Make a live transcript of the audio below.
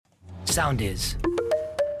Soundis.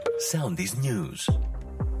 Soundis News.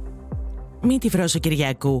 Μύτη Φρόσο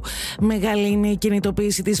Κυριακού. Μεγάλη είναι η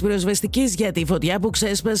κινητοποίηση της πυροσβεστικής για τη φωτιά που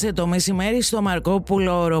ξέσπασε το μεσημέρι στο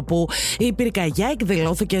Μαρκόπουλο Οροπού. Η πυρκαγιά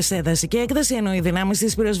εκδηλώθηκε σε δασική έκταση, ενώ οι δυνάμεις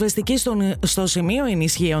της πυροσβεστικής στο σημείο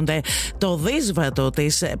ενισχύονται. Το δύσβατο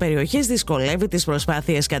της περιοχής δυσκολεύει τις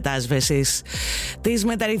προσπάθειες κατάσβεσης. Τις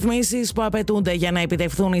μεταρρυθμίσεις που απαιτούνται για να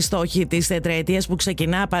επιτευχθούν οι στόχοι της τετραετίας που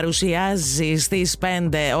ξεκινά παρουσιάζει στις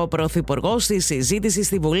 5 ο Πρωθυπουργός στη συζήτηση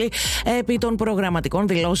στη Βουλή επί των προγραμματικών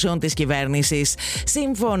δηλώσεων της κυβέρνησης.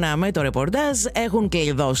 Σύμφωνα με το ρεπορτάζ, έχουν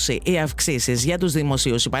κλειδώσει οι αυξήσεις για τους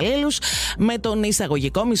δημοσίους υπαλλήλους, με τον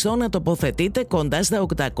εισαγωγικό μισθό να τοποθετείται κοντά στα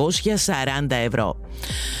 840 ευρώ.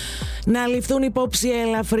 Να ληφθούν υπόψη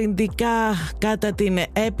ελαφρυντικά κατά την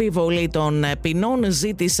επιβολή των ποινών,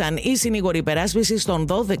 ζήτησαν οι συνήγοροι υπεράσπισης των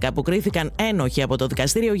 12 που κρίθηκαν ένοχοι από το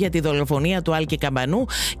δικαστήριο για τη δολοφονία του Άλκη Καμπανού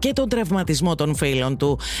και τον τραυματισμό των φίλων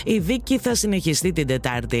του. Η δίκη θα συνεχιστεί την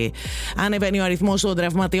Τετάρτη. Ανεβαίνει ο αριθμός των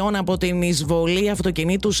τραυματιών από την εισβολή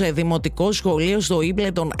αυτοκινήτου σε δημοτικό σχολείο στο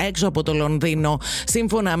Ίμπλετον έξω από το Λονδίνο.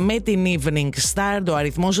 Σύμφωνα με την Evening Star, ο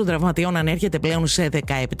αριθμός των τραυματιών ανέρχεται πλέον σε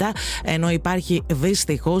 17, ενώ υπάρχει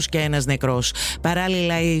δυστυχώς και ένας νεκρός.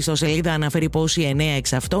 Παράλληλα, η ιστοσελίδα αναφέρει πως οι 9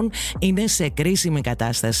 εξ αυτών είναι σε κρίσιμη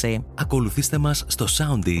κατάσταση. Ακολουθήστε μας στο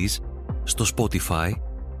Soundis, στο Spotify,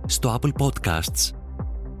 στο Apple Podcasts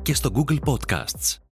και στο Google Podcasts.